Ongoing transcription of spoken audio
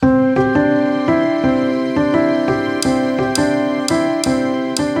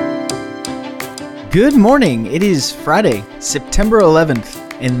Good morning. It is Friday, September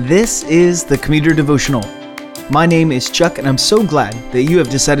 11th, and this is the Commuter Devotional. My name is Chuck, and I'm so glad that you have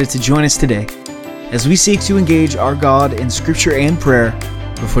decided to join us today as we seek to engage our God in Scripture and prayer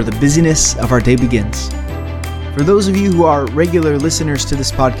before the busyness of our day begins. For those of you who are regular listeners to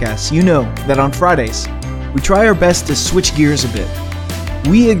this podcast, you know that on Fridays, we try our best to switch gears a bit.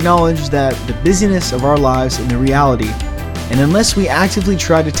 We acknowledge that the busyness of our lives and the reality, and unless we actively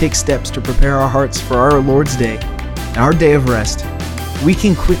try to take steps to prepare our hearts for our Lord's Day, our day of rest, we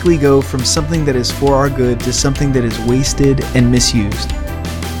can quickly go from something that is for our good to something that is wasted and misused.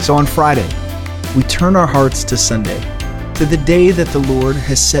 So on Friday, we turn our hearts to Sunday, to the day that the Lord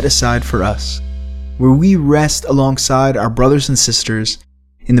has set aside for us, where we rest alongside our brothers and sisters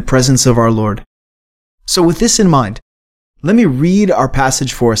in the presence of our Lord. So with this in mind, let me read our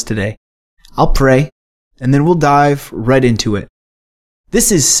passage for us today. I'll pray, and then we'll dive right into it.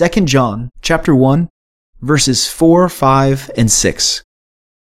 This is 2 John chapter 1, verses 4, 5, and 6.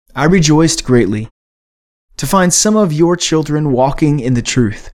 I rejoiced greatly to find some of your children walking in the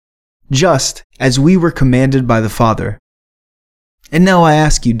truth, just as we were commanded by the Father. And now I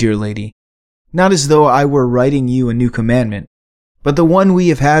ask you, dear lady, not as though I were writing you a new commandment, but the one we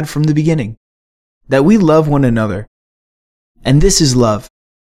have had from the beginning, that we love one another. And this is love,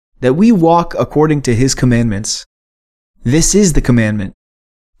 that we walk according to His commandments. This is the commandment,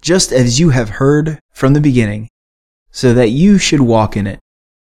 just as you have heard from the beginning, so that you should walk in it.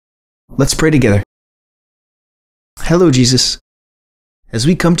 Let's pray together. Hello, Jesus. As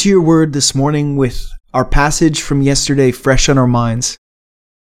we come to your word this morning with our passage from yesterday fresh on our minds,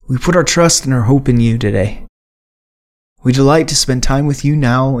 we put our trust and our hope in you today. We delight to spend time with you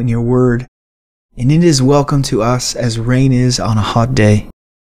now in your word, and it is welcome to us as rain is on a hot day.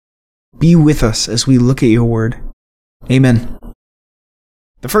 Be with us as we look at your word. Amen.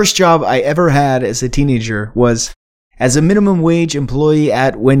 The first job I ever had as a teenager was as a minimum wage employee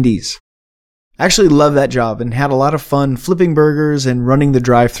at Wendy's. I actually loved that job and had a lot of fun flipping burgers and running the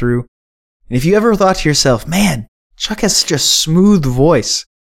drive-thru. And if you ever thought to yourself, man, Chuck has such a smooth voice,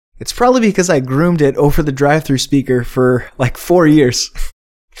 it's probably because I groomed it over the drive-thru speaker for like 4 years.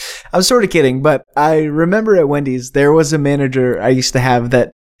 I'm sort of kidding, but I remember at Wendy's there was a manager I used to have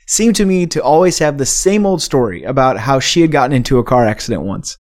that seemed to me to always have the same old story about how she had gotten into a car accident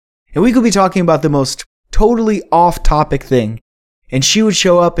once. And we could be talking about the most totally off-topic thing, and she would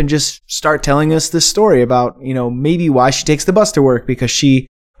show up and just start telling us this story about, maybe why she takes the bus to work because she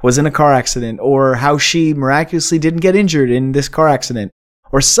was in a car accident, or how she miraculously didn't get injured in this car accident,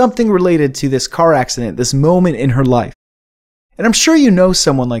 or something related to this car accident, this moment in her life. And I'm sure you know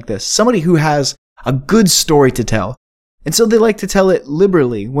someone like this, somebody who has a good story to tell. And so they like to tell it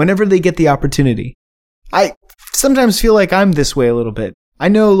liberally whenever they get the opportunity. I sometimes feel like I'm this way a little bit. I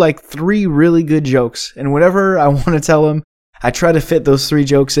know like 3 really good jokes, and whenever I want to tell them, I try to fit those 3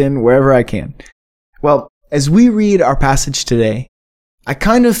 jokes in wherever I can. Well, as we read our passage today, I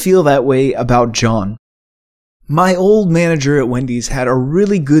kind of feel that way about John. My old manager at Wendy's had a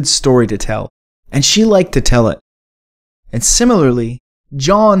really good story to tell, and she liked to tell it. And similarly,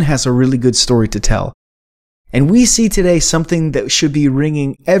 John has a really good story to tell. And we see today something that should be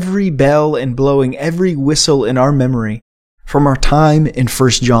ringing every bell and blowing every whistle in our memory from our time in 1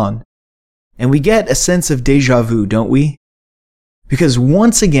 John. And we get a sense of deja vu, don't we? Because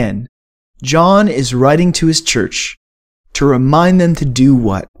once again, John is writing to his church to remind them to do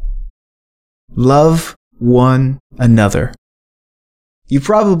what? Love one another. You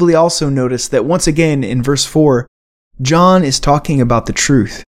probably also noticed that once again in verse 4, John is talking about the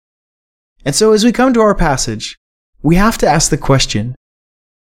truth. And so as we come to our passage, we have to ask the question,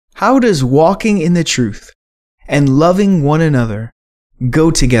 how does walking in the truth and loving one another go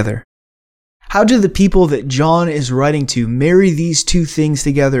together? How do the people that John is writing to marry these two things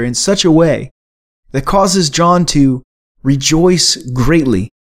together in such a way that causes John to rejoice greatly?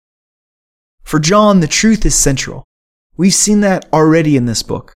 For John, the truth is central. We've seen that already in this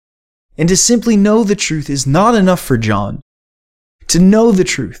book. And to simply know the truth is not enough for John. To know the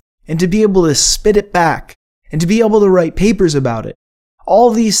truth, and to be able to spit it back, and to be able to write papers about it. All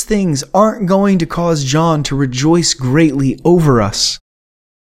these things aren't going to cause John to rejoice greatly over us.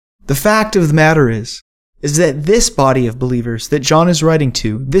 The fact of the matter is that this body of believers that John is writing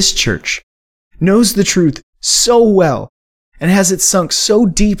to, this church, knows the truth so well and has it sunk so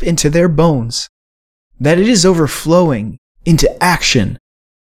deep into their bones that it is overflowing into action,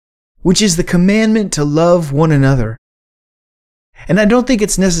 which is the commandment to love one another. And I don't think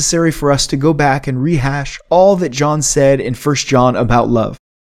it's necessary for us to go back and rehash all that John said in 1 John about love.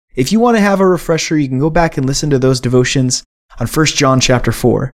 If you want to have a refresher, you can go back and listen to those devotions on 1 John chapter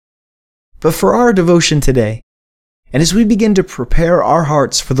 4. But for our devotion today, and as we begin to prepare our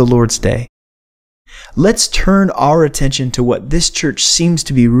hearts for the Lord's Day, let's turn our attention to what this church seems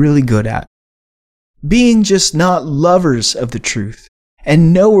to be really good at. Being just not lovers of the truth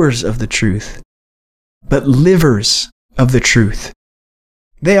and knowers of the truth, but livers of the truth.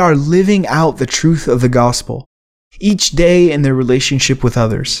 They are living out the truth of the gospel each day in their relationship with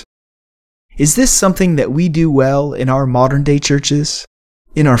others. Is this something that we do well in our modern day churches,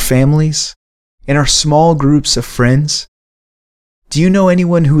 in our families, in our small groups of friends? Do you know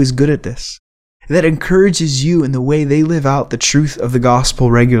anyone who is good at this, that encourages you in the way they live out the truth of the gospel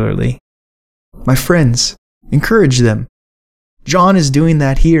regularly? My friends, encourage them. John is doing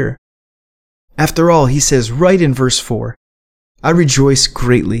that here. After all, he says right in verse 4, I rejoice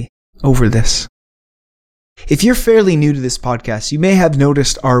greatly over this. If you're fairly new to this podcast, you may have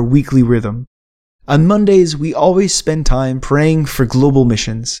noticed our weekly rhythm. On Mondays, we always spend time praying for global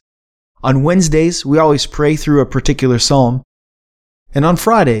missions. On Wednesdays, we always pray through a particular psalm. And on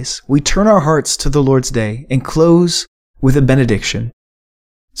Fridays, we turn our hearts to the Lord's Day and close with a benediction.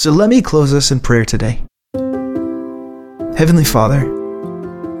 So let me close us in prayer today. Heavenly Father,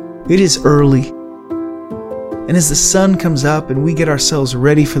 it is early, and as the sun comes up and we get ourselves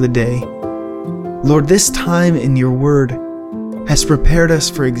ready for the day, Lord, this time in your word has prepared us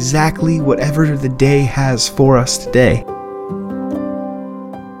for exactly whatever the day has for us today.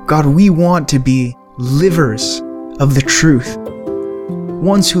 God, we want to be livers of the truth,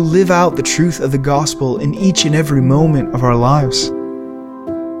 ones who live out the truth of the gospel in each and every moment of our lives.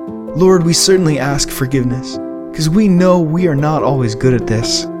 Lord, we certainly ask forgiveness, because we know we are not always good at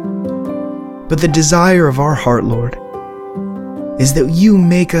this. But the desire of our heart, Lord, is that you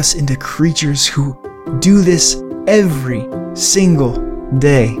make us into creatures who do this every single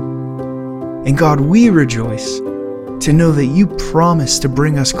day. And God, we rejoice to know that you promise to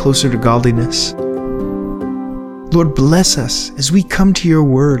bring us closer to godliness. Lord, bless us as we come to your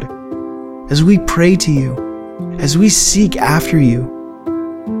word, as we pray to you, as we seek after you.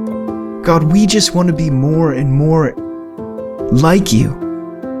 God, we just want to be more and more like you,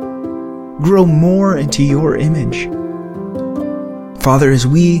 grow more into your image. Father, as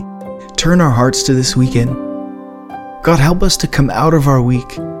we turn our hearts to this weekend, God, help us to come out of our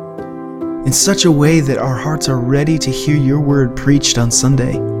week in such a way that our hearts are ready to hear your word preached on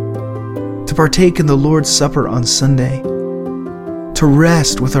Sunday, to partake in the Lord's Supper on Sunday, to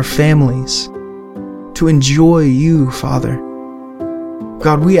rest with our families, to enjoy you, Father.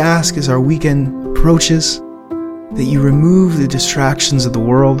 God, we ask as our weekend approaches that you remove the distractions of the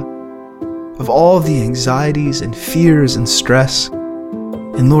world, of all the anxieties and fears and stress,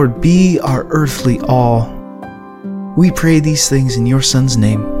 and Lord, be our earthly all. We pray these things in your Son's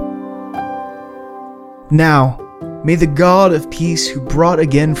name. Now, may the God of peace, who brought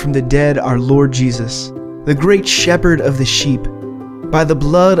again from the dead our Lord Jesus, the great shepherd of the sheep, by the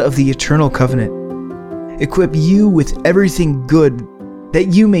blood of the eternal covenant, equip you with everything good, that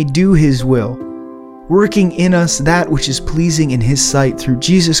you may do his will, working in us that which is pleasing in his sight through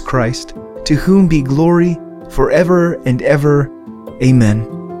Jesus Christ, to whom be glory forever and ever.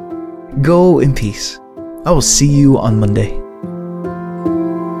 Amen. Go in peace. I will see you on Monday.